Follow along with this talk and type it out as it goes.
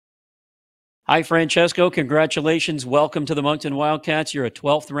Hi, Francesco. Congratulations. Welcome to the Moncton Wildcats. You're a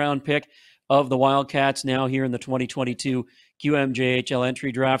 12th round pick of the Wildcats now here in the 2022 QMJHL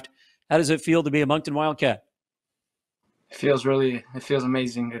entry draft. How does it feel to be a Moncton Wildcat? It feels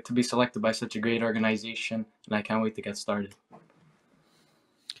amazing to be selected by such a great organization, and I can't wait to get started.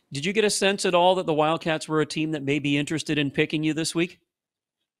 Did you get a sense at all that the Wildcats were a team that may be interested in picking you this week?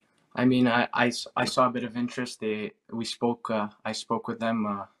 I mean, I saw a bit of interest. I spoke with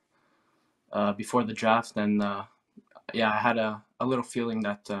them before the draft, and yeah, I had a little feeling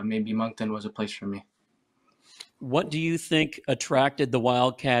that maybe Moncton was a place for me. What do you think attracted the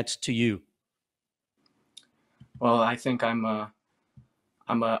Wildcats to you? Well, I think I'm a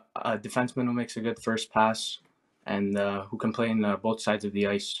defenseman who makes a good first pass, and who can play in both sides of the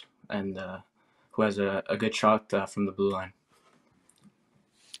ice, and who has a good shot from the blue line.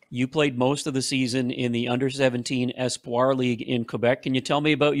 You played most of the season in the under 17 Espoir League in Quebec. Can you tell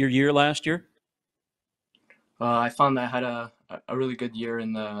me about your year last year? I found I had a really good year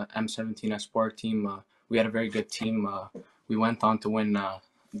in the M17 Espoir team. We had a very good team. We went on to win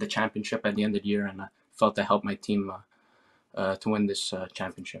the championship at the end of the year, and I felt I helped my team to win this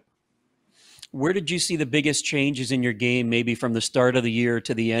championship. Where did you see the biggest changes in your game, maybe from the start of the year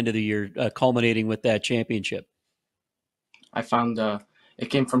to the end of the year, culminating with that championship? I found it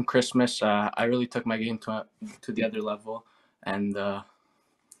came from Christmas. I really took my game to the other level, and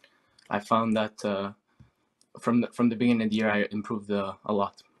I found that from the beginning of the year, I improved a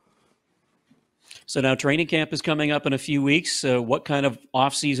lot. So now training camp is coming up in a few weeks. What kind of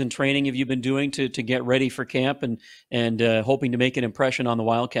off-season training have you been doing to get ready for camp and hoping to make an impression on the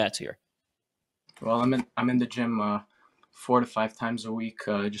Wildcats here? Well, I'm in the gym 4 to 5 times a week,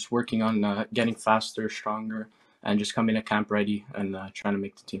 just working on getting faster, stronger, and just coming to camp ready and trying to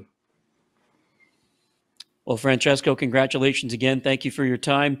make the team. Well, Francesco, congratulations again. Thank you for your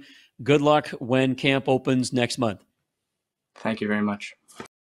time. Good luck when camp opens next month. Thank you very much.